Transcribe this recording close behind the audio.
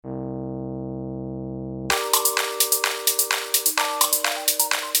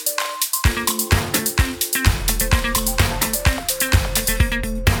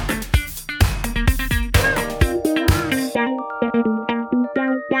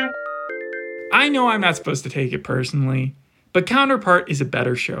I know I'm not supposed to take it personally, but Counterpart is a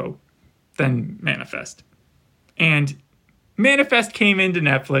better show than Manifest. And Manifest came into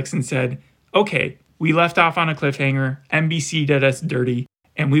Netflix and said, okay, we left off on a cliffhanger, NBC did us dirty,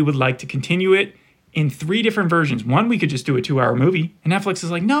 and we would like to continue it in 3 different versions. One, we could just do a 2-hour movie. And Netflix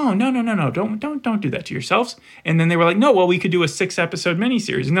is like, no, don't do that to yourselves. And then they were like, no, well, we could do a 6-episode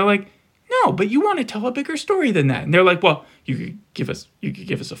miniseries. And they're like, no, but you want to tell a bigger story than that. And they're like, well, you could give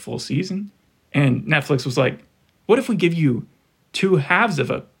us a full season. And Netflix was like, what if we give you 2 halves of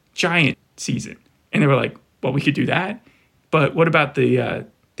a giant season? And they were like, well, we could do that. But what about the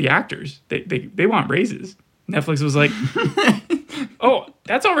actors? They want raises. Netflix was like, oh,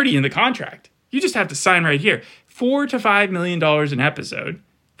 that's already in the contract. You just have to sign right here. $4 to $5 million an episode.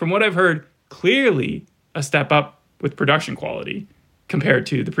 From what I've heard, clearly a step up with production quality compared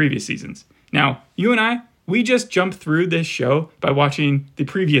to the previous seasons. Now, you and I, we just jumped through this show by watching the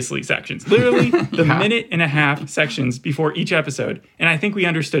previously sections. Literally the minute and a half sections before each episode. And I think we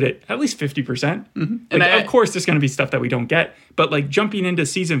understood it at least 50%. Mm-hmm. Like, of course, there's going to be stuff that we don't get. But like jumping into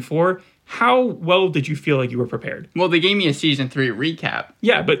season 4, how well did you feel like you were prepared? Well, they gave me a season 3 recap.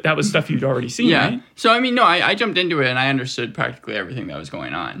 Yeah, but that was stuff you'd already seen, yeah. Right? So, I mean, no, I jumped into it and I understood practically everything that was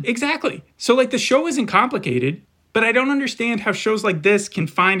going on. Exactly. So, like, the show isn't complicated, but I don't understand how shows like this can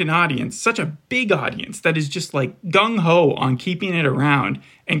find an audience, such a big audience, that is just, like, gung-ho on keeping it around.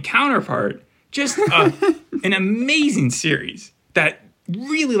 And Counterpart, just an amazing series that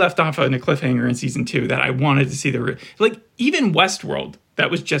really left off on a cliffhanger in season 2 that I wanted to see. Like, even Westworld, that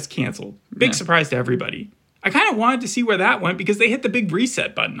was just canceled. Big surprise to everybody. I kind of wanted to see where that went because they hit the big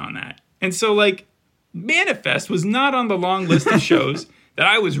reset button on that. And so, like, Manifest was not on the long list of shows that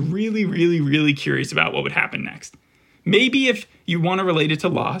I was really, really, really curious about what would happen next. Maybe if you want to relate it to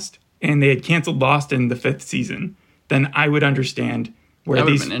Lost, and they had canceled Lost in the 5th season, then I would understand where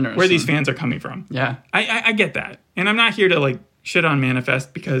these fans are coming from. Yeah. I get that. And I'm not here to, like, shit on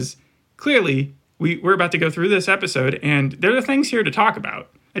Manifest because clearly we're about to go through this episode, and there are things here to talk about.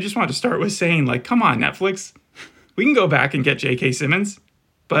 I just want to start with saying, like, come on, Netflix. We can go back and get J.K. Simmons.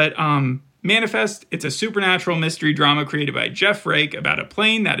 But Manifest, it's a supernatural mystery drama created by Jeff Rake about a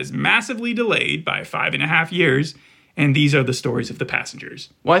plane that is massively delayed by 5.5 years, and these are the stories of the passengers.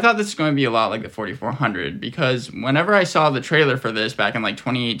 Well, I thought this was going to be a lot like the 4400, because whenever I saw the trailer for this back in, like,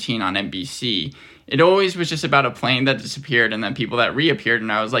 2018 on NBC, it always was just about a plane that disappeared and then people that reappeared,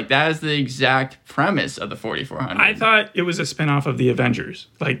 and I was like, that is the exact premise of the 4400. I thought it was a spinoff of the Avengers,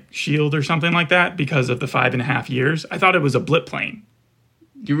 like S.H.I.E.L.D. or something like that, because of the 5.5 years. I thought it was a blip plane.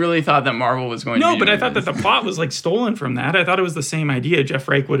 You really thought that Marvel was going to be... No, but I thought that the plot was, like, stolen from that. I thought it was the same idea. Jeff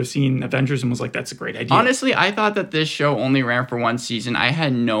Rake would have seen Avengers and was like, that's a great idea. Honestly, I thought that this show only ran for 1 season. I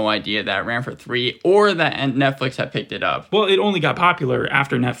had no idea that it ran for 3 or that Netflix had picked it up. Well, it only got popular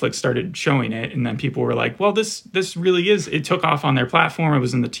after Netflix started showing it, and then people were like, well, this really is... It took off on their platform. It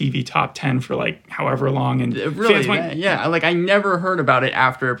was in the TV top 10 for, like, however long. And really? Yeah, like, I never heard about it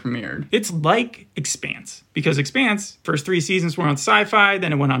after it premiered. It's like Expanse. Because Expanse, first 3 seasons were on Sci-Fi,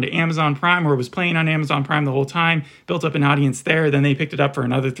 then it went on to Amazon Prime, where it was playing on Amazon Prime the whole time, built up an audience there, then they picked it up for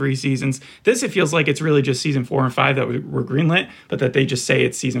another 3 seasons. This, it feels like it's really just season 4 and 5 that were greenlit, but that they just say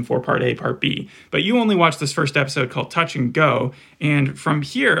it's season 4, part A, part B. But you only watched this first episode called Touch and Go, and from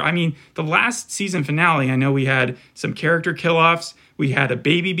here, I mean, the last season finale, I know we had some character kill-offs, we had a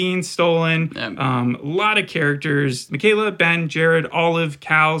baby being stolen, a lot of characters, Michaela, Ben, Jared, Olive,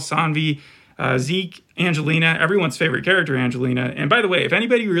 Cal, Sanvi, Zeke, Angelina, everyone's favorite character, Angelina. And by the way, if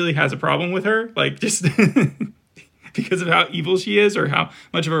anybody really has a problem with her, like, just because of how evil she is or how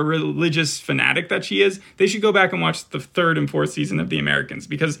much of a religious fanatic that she is, they should go back and watch the 3rd and 4th season of The Americans,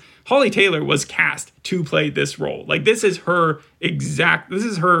 because Holly Taylor was cast to play this role. Like, this is her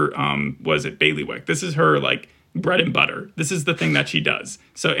bailiwick. This is her, like, bread and butter. This is the thing that she does.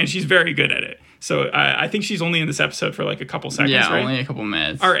 So, and she's very good at it. So I think she's only in this episode for like a couple seconds, right? Yeah, only a couple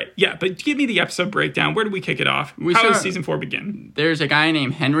minutes. All right, yeah, but give me the episode breakdown. Where did we kick it off? How does season 4 begin? There's a guy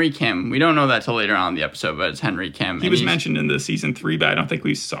named Henry Kim. We don't know that till later on in the episode, but it's Henry Kim. He was mentioned in the season 3, but I don't think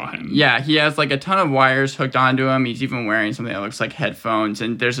we saw him. Yeah, he has like a ton of wires hooked onto him. He's even wearing something that looks like headphones.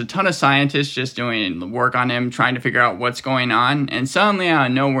 And there's a ton of scientists just doing work on him, trying to figure out what's going on. And suddenly, out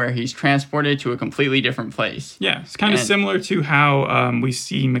of nowhere, he's transported to a completely different place. Yeah, it's kind of similar to how we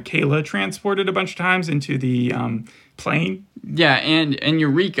see Michaela transported a bunch of times into the plane. Yeah, and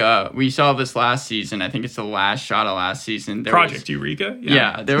Eureka, we saw this last season. I think it's the last shot of last season. Project Eureka?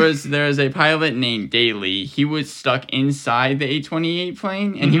 Yeah, there was a pilot named Daly. He was stuck inside the A-28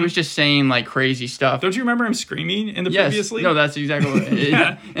 plane, and he was just saying, like, crazy stuff. Don't you remember him screaming in the previous league? No, that's exactly what it is.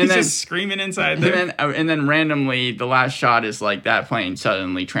 Yeah, and he's then, just screaming inside there. And then randomly, the last shot is, like, that plane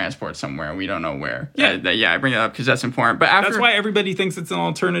suddenly transports somewhere, and we don't know where. Yeah. I bring it up because that's important. But that's why everybody thinks it's an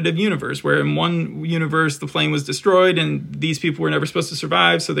alternative universe, where in one universe, the plane was destroyed, and these people were never supposed to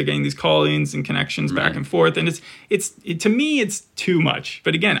survive, so they're getting these call-ins and connections back and forth, and to me it's too much.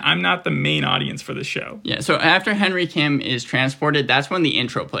 But again, I'm not the main audience for this show. Yeah, so after Henry Kim is transported, that's when the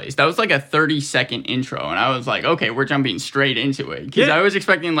intro plays. That was like a 30-second intro, and I was like, okay, we're jumping straight into it, because I was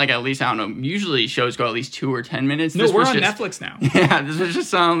expecting like at least, I don't know, usually shows go at least 2 or 10 minutes. No, we're on Netflix now. Yeah, this was just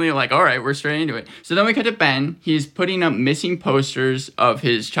suddenly like, all right, we're straight into it. So then we cut to Ben. He's putting up missing posters of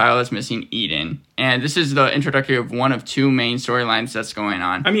his child that's missing, Eden. And this is the introductory of one of 2 main storylines that's going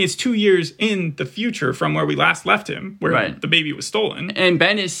on. I mean, it's 2 years in the future from where we last left him, where the baby was stolen. And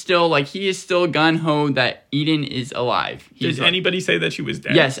Ben is still, like, he is still gung-ho that Eden is alive. Did anybody say that she was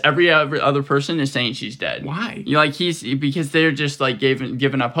dead? Yes, every other person is saying she's dead. Why? Because they're just, like,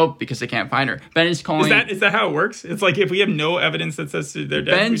 giving up hope because they can't find her. Ben is calling... Is that how it works? It's like if we have no evidence that says they're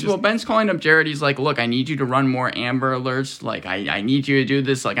dead... Ben's calling up Jared. He's like, look, I need you to run more Amber Alerts. Like, I need you to do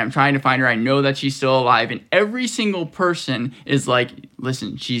this. Like, I'm trying to find her. I know that she's still alive. And every single person is like,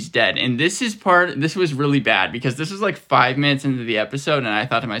 listen, she's dead. And this was really bad because this was like 5 minutes into the episode, and I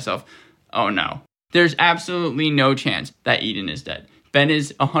thought to myself, oh no, there's absolutely no chance that Eden is dead. Ben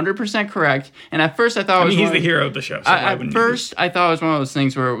is 100% correct. And at first I thought he's the hero of the show. So I thought it was one of those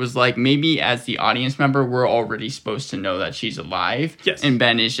things where it was like, maybe as the audience member, we're already supposed to know that she's alive. Yes. And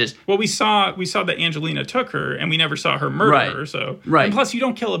Ben is just... Well, we saw that Angelina took her, and we never saw her murder her. So, and plus, you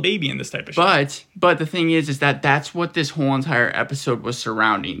don't kill a baby in this type of show. But the thing is that that's what this whole entire episode was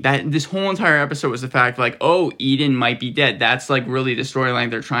surrounding. That this whole entire episode was the fact, like, oh, Eden might be dead. That's like really the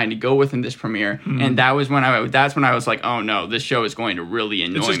storyline they're trying to go with in this premiere. And that's when I was like, oh no, this show is going to really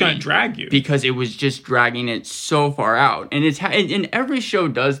annoy me. It's just going to drag you. Because it was just dragging it so far out. And and every show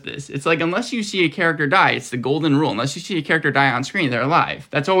does this. It's like, unless you see a character die, it's the golden rule. Unless you see a character die on screen, they're alive.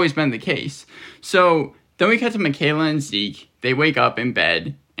 That's always been the case. So then we cut to Michaela and Zeke. They wake up in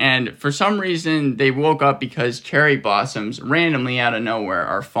bed. And for some reason, they woke up because cherry blossoms randomly out of nowhere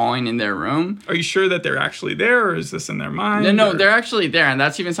are falling in their room. Are you sure that they're actually there, or is this in their mind? No, they're actually there. And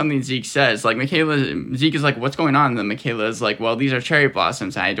that's even something Zeke says. Like, Zeke is like, what's going on? And then Michaela is like, well, these are cherry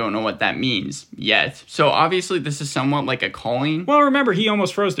blossoms, and I don't know what that means yet. So obviously, this is somewhat like a calling. Well, remember, he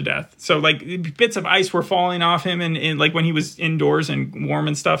almost froze to death. So, like, bits of ice were falling off him, and like, when he was indoors and warm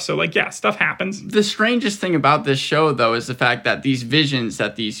and stuff. So, like, yeah, stuff happens. The strangest thing about this show, though, is the fact that these visions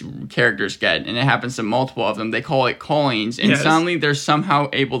that these characters get, and it happens to multiple of them, they call it callings, and suddenly they're somehow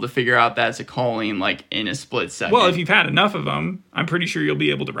able to figure out that's a calling, like, in a split second. Well, if you've had enough of them, I'm pretty sure you'll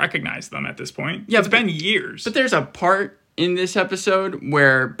be able to recognize them at this point. Yeah, it's been years. But there's a part in this episode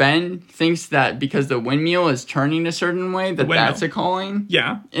where Ben thinks that because the windmill is turning a certain way, that's a calling.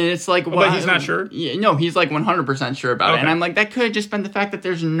 Yeah. And it's like, well, but he's not sure? Yeah, no, he's like 100% sure about it. And I'm like, that could have just been the fact that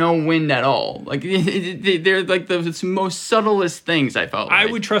there's no wind at all. Like, they're like the most subtlest things, I felt like.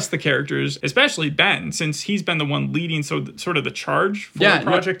 I would trust the characters, especially Ben, since he's been the one leading sort of the charge for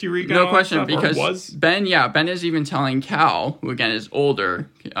Project Eureka. No question, because Ben is even telling Cal, who again is older.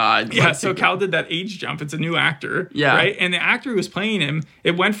 So Cal did that age jump. It's a new actor. Yeah. Right? And the actor who was playing him,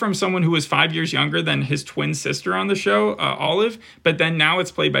 it went from someone who was 5 years younger than his twin sister on the show, Olive, but then now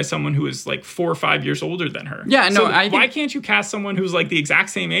it's played by someone who is like 4 or 5 years older than her. Yeah, no, so why can't you cast someone who's like the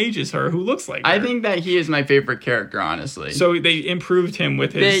exact same age as her, who looks like her? I think that he is my favorite character, honestly. So they improved him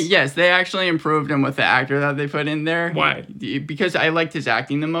with his... They actually improved him with the actor that they put in there. Why? Because I liked his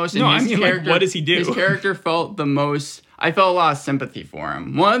acting the most. And like, what does he do? His character felt the most... I felt a lot of sympathy for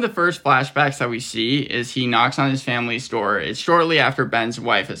him. One of the first flashbacks that we see is he knocks on his family's door. It's shortly after Ben's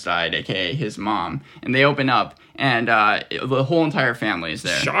wife has died, aka his mom. And they open up, and the whole entire family is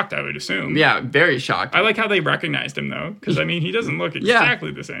there. Shocked, I would assume. Yeah, very shocked. I like how they recognized him, though, because, I mean, he doesn't look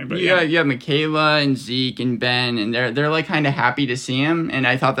exactly the same. But you have Michaela and Zeke and Ben, and they're like kind of happy to see him, and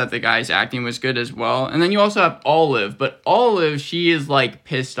I thought that the guy's acting was good as well. And then you also have Olive, but Olive, she is like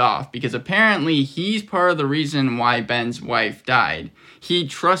pissed off, because apparently he's part of the reason why Ben's wife died. He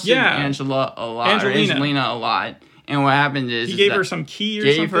trusted Angelina a lot. And what happened is... He gave her some key or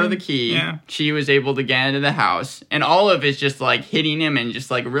something? Gave her the key. Yeah. She was able to get into the house. And Olive is just, like, hitting him and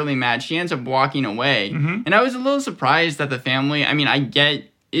just, like, really mad. She ends up walking away. Mm-hmm. And I was a little surprised that the family... I mean, I get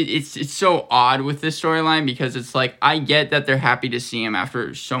it's so odd with this storyline because it's like, I get that they're happy to see him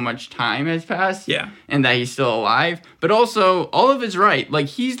after so much time has passed. Yeah. And that he's still alive. But also, Olive is right. Like,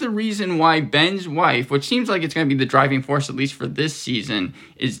 he's the reason why Ben's wife, which seems like it's going to be the driving force, at least for this season,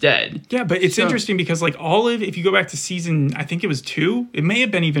 is dead. Yeah, but it's interesting because, like, Olive, if you go back to season, I think it was 2, it may have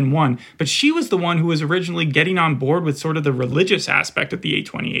been even 1, but she was the one who was originally getting on board with sort of the religious aspect of the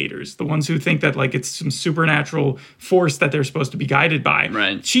 828ers, the ones who think that, like, it's some supernatural force that they're supposed to be guided by.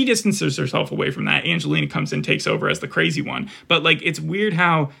 Right. She distances herself away from that. Angelina comes and takes over as the crazy one. But, like, it's weird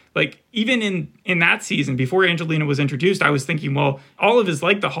how, like, even in that season, before Angelina was introduced, I was thinking, well, Olive is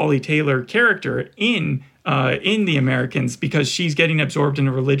like the Holly Taylor character in The Americans because she's getting absorbed in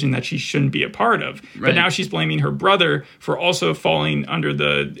a religion that she shouldn't be a part of. Right. But now she's blaming her brother for also falling under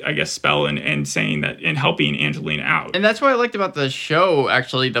the, I guess, spell and saying that and helping Angelina out. And that's what I liked about the show,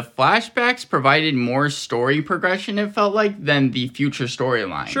 actually. The flashbacks provided more story progression, it felt like, than the future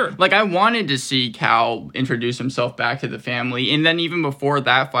storyline. Sure. Like, I wanted to see Cal introduce himself back to the family. And then even before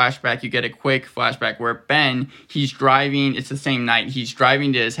that flashback, you get a quick flashback where Ben, he's driving, it's the same night, he's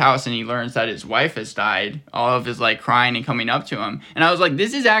driving to his house and he learns that his wife has died. Olive is like crying and coming up to him. And I was like,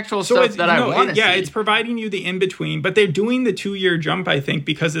 this is actual stuff that I want to see. Yeah, it's providing you the in-between, but they're doing the 2-year jump, I think,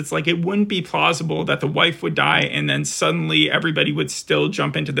 because it's like, it wouldn't be plausible that the wife would die and then suddenly everybody would still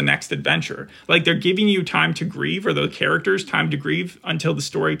jump into the next adventure. Like, they're giving you time to grieve, or the characters time to grieve until the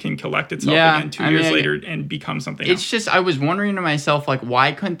story can collect itself again 2 years later and become something else. It's just, I was wondering to myself, like,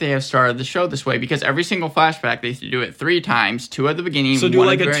 why couldn't they have started the show this way? Because every single flashback, they used to do it 3 times, 2 at the beginning, so do 1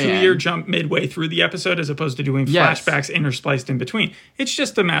 like at the a very 2-year end. jump midway through the episode as opposed to doing flashbacks interspliced in between. It's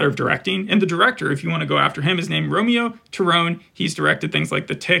just a matter of directing. And the director, if you want to go after him, is named Romeo Tyrone. He's directed things like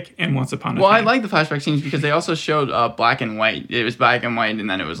The Tick and Once Upon a Time. Well, I like the flashback scenes because they also showed black and white. It was black and white, and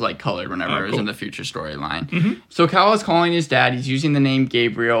then it was like colored whenever it was in the future storyline. Mm-hmm. So Cal is calling his dad. He's using the name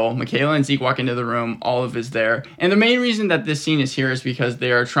Gabriel. Michaela and Zeke walk into the room. Olive is there. And the main reason that this scene is here is because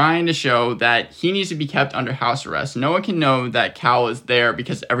they are trying to show that he needs to be kept under house arrest. No one can know that Cal is there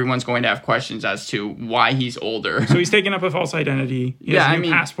because everyone's going to have questions as to why he's older. So he's taking up a false identity. He has a new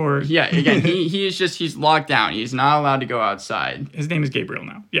passport. Yeah, again, he's locked down. He's not allowed to go outside. His name is Gabriel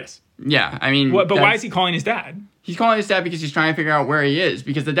now. Yes. Yeah, I mean... But why is he calling his dad? He's calling his dad because he's trying to figure out where he is,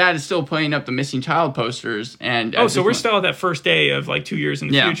 because the dad is still putting up the missing child posters. And so we're still at that first day of like 2 years in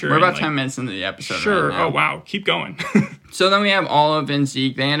the future. We're about 10 minutes into the episode. Sure. Right now. Oh, wow. Keep going. So then we have Olive and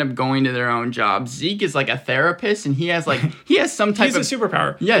Zeke. They end up going to their own jobs. Zeke is like a therapist, and he has some type of... He's a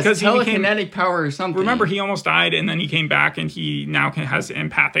superpower. Yes, because telekinetic power or something. Remember, he almost died, and then he came back, and he now has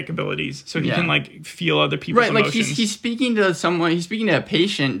empathic abilities, so he can like feel other people's emotions. Like he's speaking to someone. He's speaking to a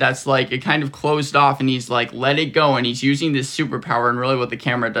patient that's like it kind of closed off, and he's like, let it go, and he's using this superpower. And really, what the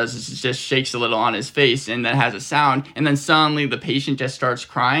camera does is it just shakes a little on his face, and then has a sound, and then suddenly the patient just starts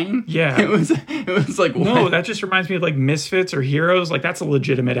crying. Yeah, it was like, what? No, that just reminds me of like Misfits or Heroes. Like, that's a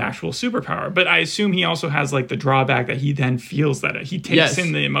legitimate actual superpower. But I assume he also has like the drawback that he then feels that he takes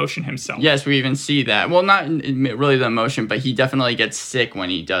in the emotion himself. Yes, we even see that. Well, not really the emotion, but he definitely gets sick when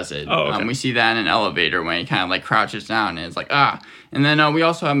he does it. Oh, okay. We see that in an elevator when he kind of like crouches down and it's like, ah. And then we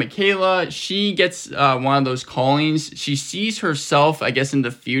also have Michaela. She gets one of those callings. She sees herself, I guess, in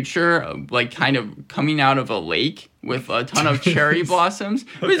the future, like kind of coming out of a lake with a ton of cherry blossoms.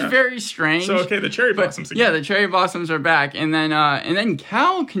 It was very strange. So, the cherry blossoms again. Yeah, the cherry blossoms are back. And then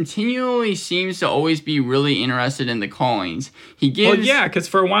Cal continually seems to always be really interested in the callings. He gives... Well, yeah, because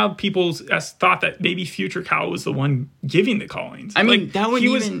for a while, people thought that maybe future Cal was the one giving the callings. I mean,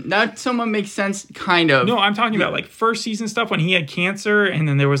 that somewhat makes sense, kind of. No, I'm talking about like first season stuff when he had cancer, and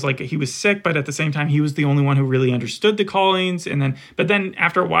then there was like, he was sick, but at the same time, he was the only one who really understood the callings. But then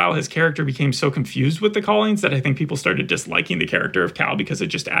after a while, his character became so confused with the callings that I think people started disliking the character of Cal because it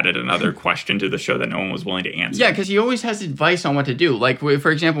just added another question to the show that no one was willing to answer. Yeah, because he always has advice on what to do. Like,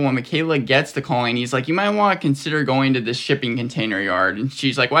 for example, when Michaela gets the calling, he's like, you might want to consider going to the shipping container yard. And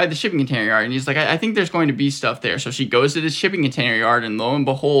she's like, why the shipping container yard? And he's like, I think there's going to be stuff there. So she goes to the shipping container yard, and lo and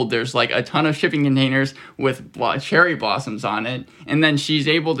behold, there's like a ton of shipping containers with cherry blossoms on it. And then she's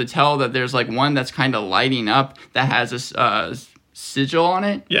able to tell that there's like one that's kind of lighting up that has a sigil on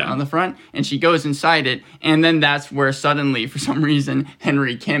it on the front, and she goes inside it, and then that's where suddenly, for some reason,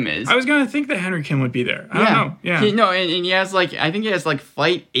 Henry Kim is. I was going to think that Henry Kim would be there. I don't know. Yeah. And he has like, I think he has like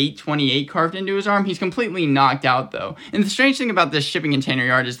Flight 828 carved into his arm. He's completely knocked out though. And the strange thing about this shipping container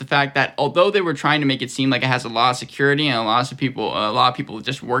yard is the fact that although they were trying to make it seem like it has a lot of security and a lot of people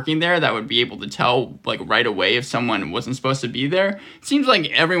just working there that would be able to tell like right away if someone wasn't supposed to be there, it seems like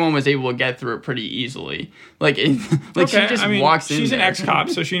everyone was able to get through it pretty easily. Like, she just walks walks in. She's an there. ex-cop,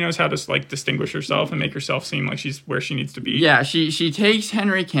 so she knows how to like distinguish herself and make herself seem like she's where she needs to be. Yeah, she takes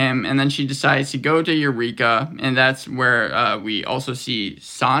Henry Kim, and then she decides to go to Eureka, and that's where we also see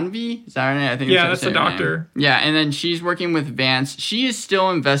Sanvi. Is that her name? I think that's the doctor. Yeah, and then she's working with Vance. She is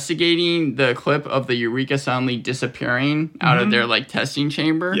still investigating the clip of the Eureka suddenly disappearing out of their like testing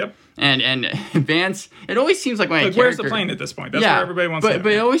chamber. Yep. And Vance, it always seems like when where's the plane at this point? That's where everybody wants to know.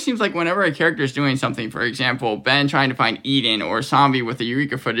 But it always seems like whenever a character is doing something, for example, Ben trying to find Eden or Zombie with the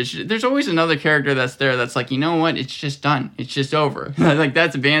Eureka footage, there's always another character that's there that's like, you know what? It's just done. It's just over. Like,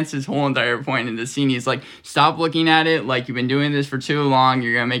 that's Vance's whole entire point in the scene. He's like, stop looking at it like you've been doing this for too long.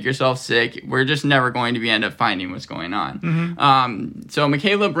 You're going to make yourself sick. We're just never going to end up finding what's going on. So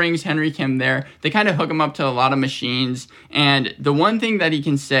Michaela brings Henry Kim there. They kind of hook him up to a lot of machines. And the one thing that he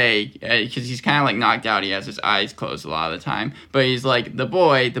can say, because he's kind of like knocked out, he has his eyes closed a lot of the time, but he's like, the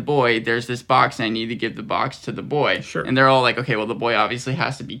boy, there's this box and I need to give the box to the boy. Sure. And they're all like, okay, well, the boy obviously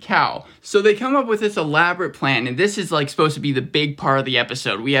has to be Cal. So they come up with this elaborate plan, and this is like supposed to be the big part of the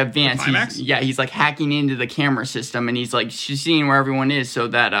episode. We have Vance. He's like hacking into the camera system, and he's like seeing where everyone is so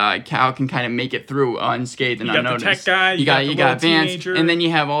that Cal can kind of make it through unscathed and unnoticed. You got the tech guy, you got Vance, teenager. and then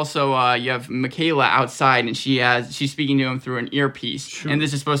you have also you have Michaela outside, and she's speaking to him through an earpiece. Sure. And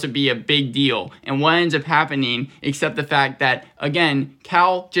this is supposed to be a big deal. And what ends up happening, except the fact that, again,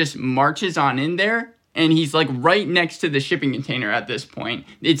 Cal just marches on in there, and he's like right next to the shipping container at this point.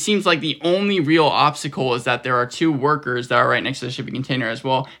 It seems like the only real obstacle is that there are two workers that are right next to the shipping container as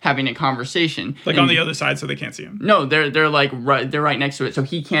well, having a conversation. Like on the other side, so they can't see him. No, they're like they're right next to it, so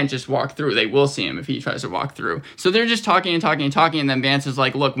he can't just walk through. They will see him if he tries to walk through. So they're just talking, and then Vance is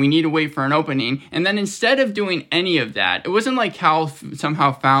like, "Look, we need to wait for an opening." And then instead of doing any of that, it wasn't like Cal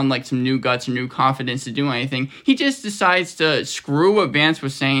somehow found like some new guts or new confidence to do anything. He just decides to screw what Vance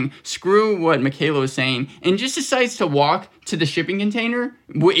was saying, screw what Michaela was saying, and just decides to walk to the shipping container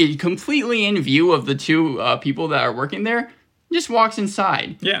completely in view of the two people that are working there. Just walks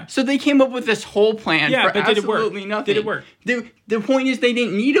inside. Yeah. So they came up with this whole plan for Did it absolutely work? nothing. Did it work? The point is they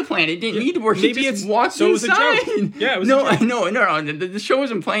didn't need a plan. It didn't need to work. Maybe he just walked inside. It was a joke. Yeah, it was a joke. No. The show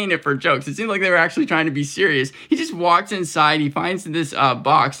wasn't playing it for jokes. It seemed like they were actually trying to be serious. He just walks inside. He finds this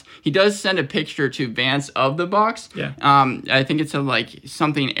box. He does send a picture to Vance of the box. Yeah. I think it's like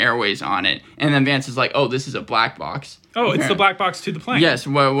something Airways on it. And then Vance is like, oh, this is a black box. Oh, it's the black box to the plane. Yes,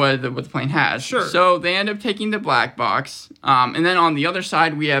 what the plane has. Sure. So they end up taking the black box. And then on the other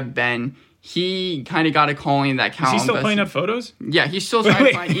side, we have Ben. He kind of got a calling that Cal. Is he still playing up photos? Yeah, he's still trying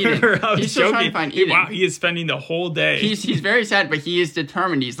to find Eden. He's still trying to find Eden. Wow, he is spending the whole day. He's very sad, but he is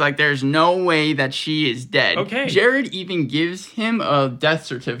determined. He's like, there's no way that she is dead. Okay. Jared even gives him a death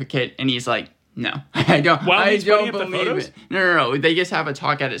certificate, and he's like, no, I don't. While I he's don't putting up the believe photos? it. No. They just have a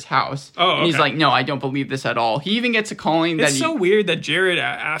talk at his house. Oh, okay. And he's like, no, I don't believe this at all. He even gets a calling that it's so weird that Jared,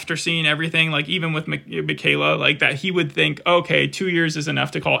 after seeing everything, like even with Michaela, like that he would think, okay, 2 years is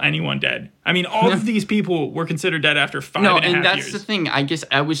enough to call anyone dead. I mean, all of these people were considered dead after 5.5 years. No, and that's the thing. I guess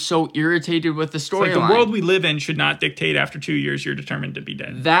I was so irritated with the storyline. Like the world we live in should not dictate after 2 years you're determined to be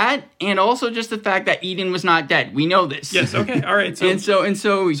dead. That, and also just the fact that Eden was not dead. We know this. Yes. Okay. All right. So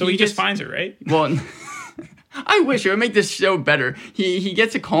so he just finds her, right? Well. I wish it would make this show better. He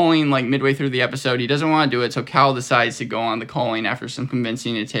gets a calling like midway through the episode. He doesn't want to do it, so Cal decides to go on the calling after some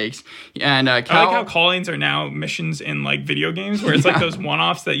convincing it takes. And Cal, I like how callings are now missions in like video games, where it's like those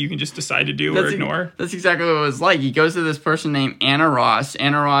one-offs that you can just decide to do or ignore. That's exactly what it was like. He goes to this person named Anna Ross.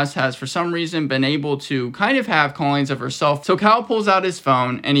 Anna Ross has, for some reason, been able to kind of have callings of herself. So Cal pulls out his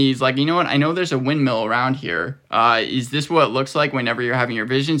phone and he's like, you know what? I know there's a windmill around here. Is this what it looks like whenever you're having your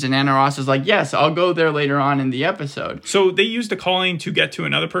visions? And Anna Ross is like, yes, I'll go there later on in the episode. So they used a calling to get to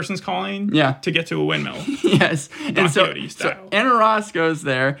another person's calling? Yeah. To get to a windmill. Yes. And so Anna Ross goes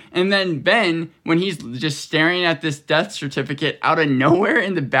there, and then Ben, when he's just staring at this death certificate, out of nowhere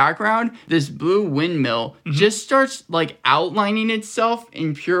in the background, this blue windmill just starts like outlining itself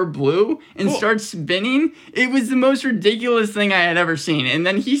in pure blue and starts spinning. It was the most ridiculous thing I had ever seen. And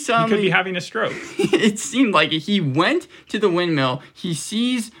then he suddenly... He could be having a stroke. It seemed like he went to the windmill, he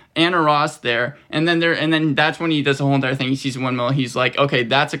sees Anna Ross there, and then that's when he does the whole entire thing. He sees a windmill. He's like, okay,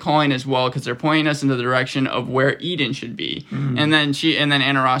 that's a calling as well, because they're pointing us in the direction of where Eden should be. And then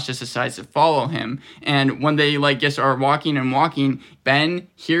Anna Ross just decides to follow him. And when they like just are walking, Ben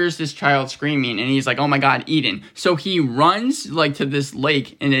hears this child screaming, and he's like, oh my God, Eden. So he runs like to this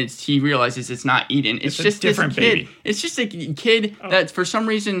lake, and he realizes it's not Eden. It's just a different this kid. baby. It's just a kid that for some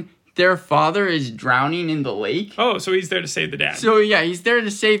reason their father is drowning in the lake. Oh, so he's there to save the dad. So yeah, he's there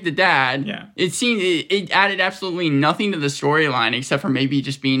to save the dad. Yeah. It added absolutely nothing to the storyline except for maybe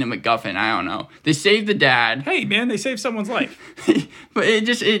just being a MacGuffin. I don't know. They saved the dad. Hey man, they saved someone's life. But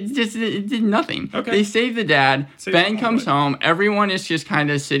it did nothing. Okay. They save the dad. Save Ben the comes home. Everyone is just kind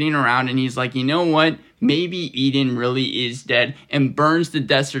of sitting around, and he's like, you know what? Maybe Eden really is dead, and burns the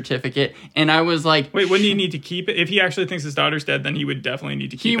death certificate. And I was like, wait, wouldn't he need to keep it? If he actually thinks his daughter's dead, then he would definitely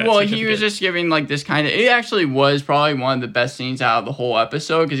need to keep it. He was just giving like this kind of. It actually was probably one of the best scenes out of the whole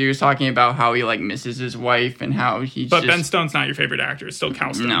episode because he was talking about how he like misses his wife and how he's. But Ben Stone's not your favorite actor. It's still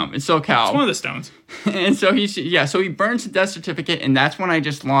Cal Stone. No, it's still Cal. It's one of the Stones. And so he burns the death certificate, and that's when I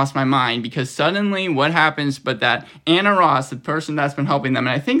just lost my mind because suddenly what happens but that Anna Ross, the person that's been helping them,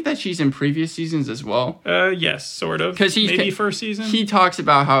 and I think that she's in previous seasons as well. Yes, sort of. Because maybe first season. He talks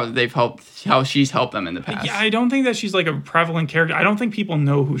about how she's helped them in the past. Yeah, I don't think that she's like a prevalent character. I don't think people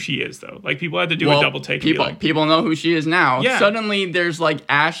know who she is though. Like people had to do a double take. People know who she is now. Yeah. Suddenly there's like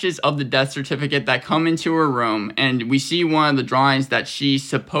ashes of the death certificate that come into her room, and we see one of the drawings that she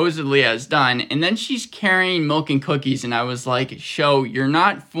supposedly has done, and then she's carrying milk and cookies, and I was like, "Show, you're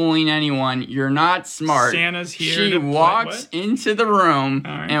not fooling anyone. You're not smart." Santa's here. She walks into the room,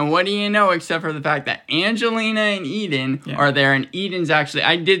 right. and what do you know? Except for the fact that Angelina and Eden are there, and Eden's actually.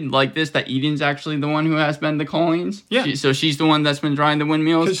 I did like this that Eden's actually the one who has been the Collings. Yeah. So she's the one that's been drawing the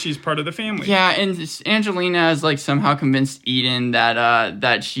windmills. Because she's part of the family. Yeah, and Angelina has like somehow convinced Eden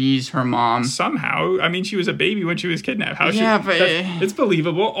that she's her mom. Somehow, I mean, she was a baby when she was kidnapped. But it's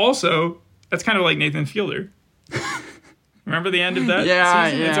believable. Also, that's kind of like Nathan Fielder. Remember the end of that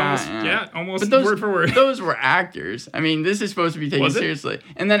season? It's almost word for word. Those were actors. I mean, this is supposed to be taken seriously.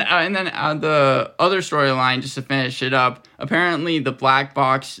 And then the other storyline, just to finish it up, apparently the black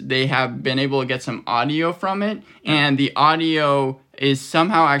box, they have been able to get some audio from it, and the audio is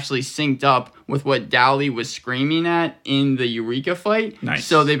somehow actually synced up with what Dally was screaming at in the Eureka fight. Nice.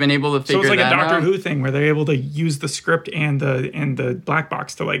 So they've been able to figure that out. So it's like a Doctor Who thing where they're able to use the script and the black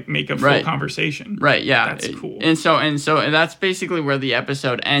box to like make a full conversation. Right, yeah. That's cool. And that's basically where the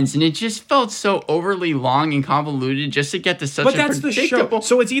episode ends, and it just felt so overly long and convoluted just to get to such the show.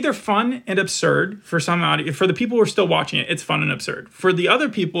 So it's either fun and absurd for some audience. For the people who are still watching it, it's fun and absurd. For the other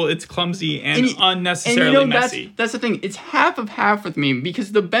people, it's clumsy and unnecessarily messy. That's the thing. It's half of half with me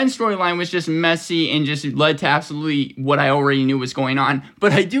because the Ben storyline was just messy and just led to absolutely what I already knew was going on.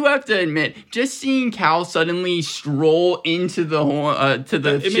 But I do have to admit, just seeing Cal suddenly stroll into the whole to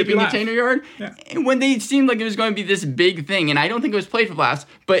the shipping container yard when they seemed like it was going to be this big thing, and I don't think it was played for laughs,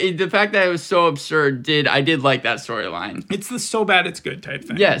 but the fact that it was so absurd I did like that storyline. It's the so bad it's good type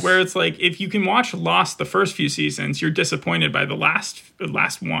thing. Yes, where it's like if you can watch Lost the first few seasons, you're disappointed by the last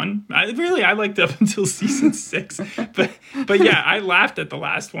one. I liked up until season 6, but yeah, I laughed at the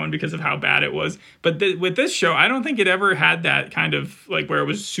last one because of how bad it was. But with this show, I don't think it ever had that kind of like where it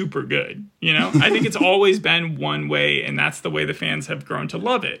was super good. You know, I think it's always been one way, and that's the way the fans have grown to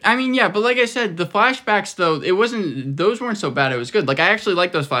love it. I mean, yeah, but like I said, the flashbacks though, those weren't so bad. It was good. Like I actually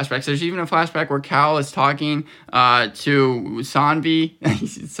like those flashbacks. There's even a flashback where Cal is talking to Sanvi.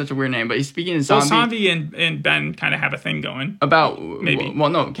 It's such a weird name, but he's speaking to Sanvi. Well, Sanvi and Ben kind of have a thing going about maybe. Well,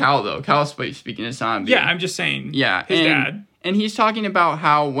 no, Cal though. Cal's speaking to Sanvi. Yeah, I'm just saying. Yeah, his dad. And he's talking about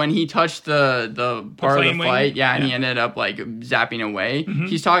how when he touched the part of the flight, and he ended up like zapping away. Mm-hmm.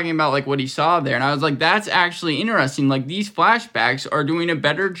 He's talking about like what he saw there, and I was like, "That's actually interesting. Like these flashbacks are doing a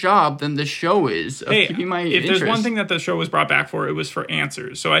better job than the show is of keeping my interest." If there's one thing that the show was brought back for, it was for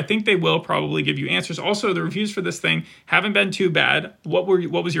answers. So I think they will probably give you answers. Also, the reviews for this thing haven't been too bad. What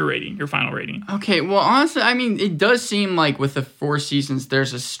was your rating? Your final rating? Okay, well, honestly, I mean, it does seem like with the 4 seasons,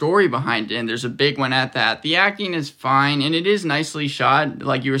 there's a story behind it, and there's a big one at that. The acting is fine, and it is nicely shot,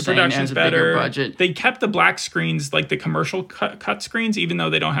 like you were saying, it has a bigger budget. They kept the black screens, like the commercial cut screens, even though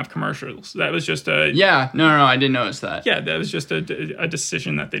they don't have commercials. That was just a... Yeah, no, I didn't notice that. Yeah, that was just a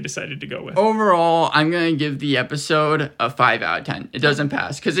decision that they decided to go with. Overall, I'm going to give the episode a 5 out of 10. It doesn't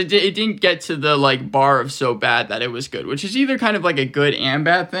pass, because it didn't get to the like bar of so bad that it was good, which is either kind of like a good and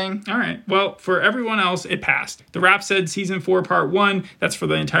bad thing. All right, well, for everyone else, it passed. The Wrap said Season 4, Part 1, that's for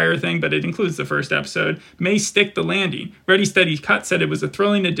the entire thing, but it includes the first episode, may stick the landing. Ready, Steady, Cut said it was a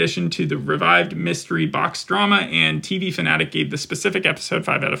thrilling addition to the revived mystery box drama, and TV Fanatic gave the specific episode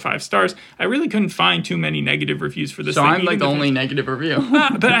 5 out of 5 stars. I really couldn't find too many negative reviews for this so thing. So I'm like the only negative review.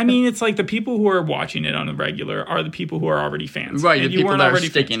 But I mean, it's like the people who are watching it on the regular are the people who are already fans. Right, the people that are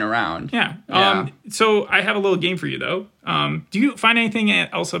sticking around. Yeah. So I have a little game for you, though. Do you find anything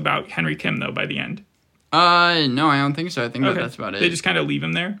else about Henry Kim, though, by the end? No, I don't think so. I think that's about it. They just kind of leave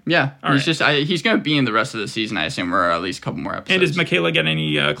him there? Yeah. All he's right. just he's going to be in the rest of the season, I assume, or at least a couple more episodes. And does Michaela get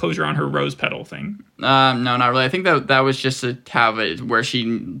any closure on her rose petal thing? No, not really. I think that was just to have it where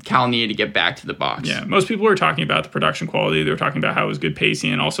Cal needed to get back to the box. Yeah, most people were talking about the production quality. They were talking about how it was good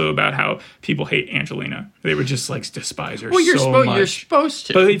pacing, and also about how people hate Angelina. They would just like despise her Well, you're much. supposed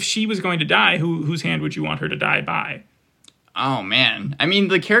to. But if she was going to die, whose hand would you want her to die by? Oh, man. I mean,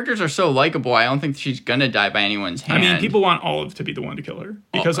 the characters are so likable. I don't think she's going to die by anyone's hand. I mean, people want Olive to be the one to kill her.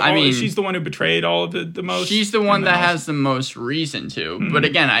 Because she's the one who betrayed Olive the most. She's the one that has the most reason to. Mm-hmm. But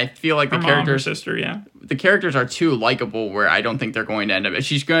again, I feel like her sister, yeah. The characters are too likable where I don't think they're going to end up.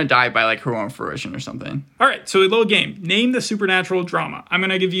 She's going to die by like her own fruition or something. All right, so a little game. Name the supernatural drama. I'm going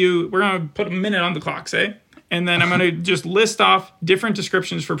to give you, we're going to put a minute on the clock, say. And then I'm going to just list off different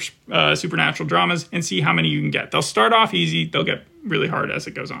descriptions for supernatural dramas and see how many you can get. They'll start off easy. They'll get really hard as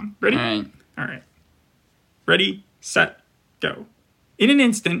it goes on. Ready? All right. Ready, set, go. In an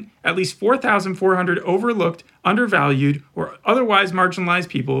instant, at least 4,400 overlooked, undervalued, or otherwise marginalized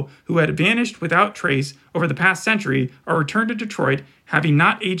people who had vanished without trace over the past century are returned to Detroit, having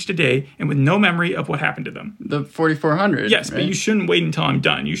not aged a day and with no memory of what happened to them. The 4,400. Yes, right? But you shouldn't wait until I'm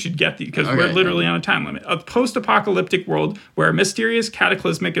done. You should get because we're literally on a time limit. A post-apocalyptic world where a mysterious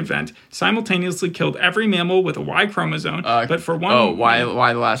cataclysmic event simultaneously killed every mammal with a Y chromosome, but for one... Oh, why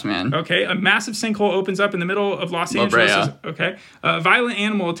the last man? Okay, a massive sinkhole opens up in the middle of Los Angeles. Okay, a violent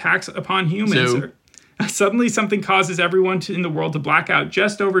animal attacks upon humans. Suddenly, something causes everyone in the world to black out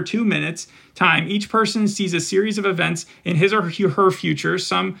just over 2 minutes time. Each person sees a series of events in his or her future,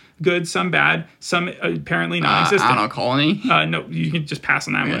 some good, some bad, some apparently non-existent. I don't know, Colony? No, you can just pass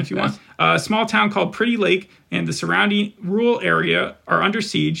on that one if you want. A small town called Pretty Lake and the surrounding rural area are under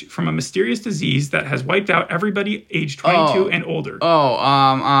siege from a mysterious disease that has wiped out everybody aged 22 and older.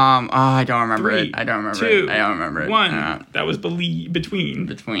 I don't remember it. I don't remember it. 1. That was Between.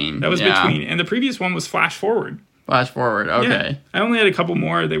 Between. That was Between. And the previous one was Flash Forward. Flash Forward, okay. Yeah. I only had a couple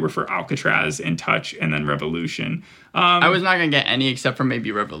more. They were for Alcatraz and Touch and then Revolution. I was not going to get any except for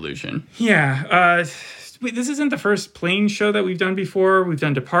maybe Revolution. Yeah. This isn't the first plane show that we've done before. We've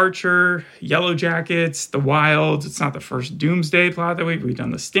done Departure, Yellow Jackets, The Wilds. It's not the first Doomsday plot that we've done.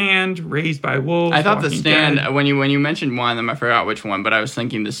 The Stand, Raised by Wolves. I thought The Stand, Dead. when you mentioned one of them, I forgot which one, but I was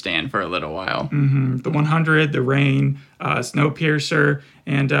thinking The Stand for a little while. Mm-hmm. The 100, The Rain, Snowpiercer,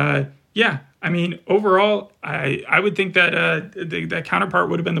 and yeah. I mean, overall, I would think that that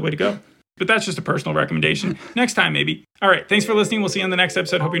Counterpart would have been the way to go. But that's just a personal recommendation. Next time, maybe. All right. Thanks for listening. We'll see you on the next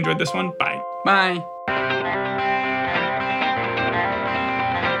episode. Hope you enjoyed this one. Bye. Bye.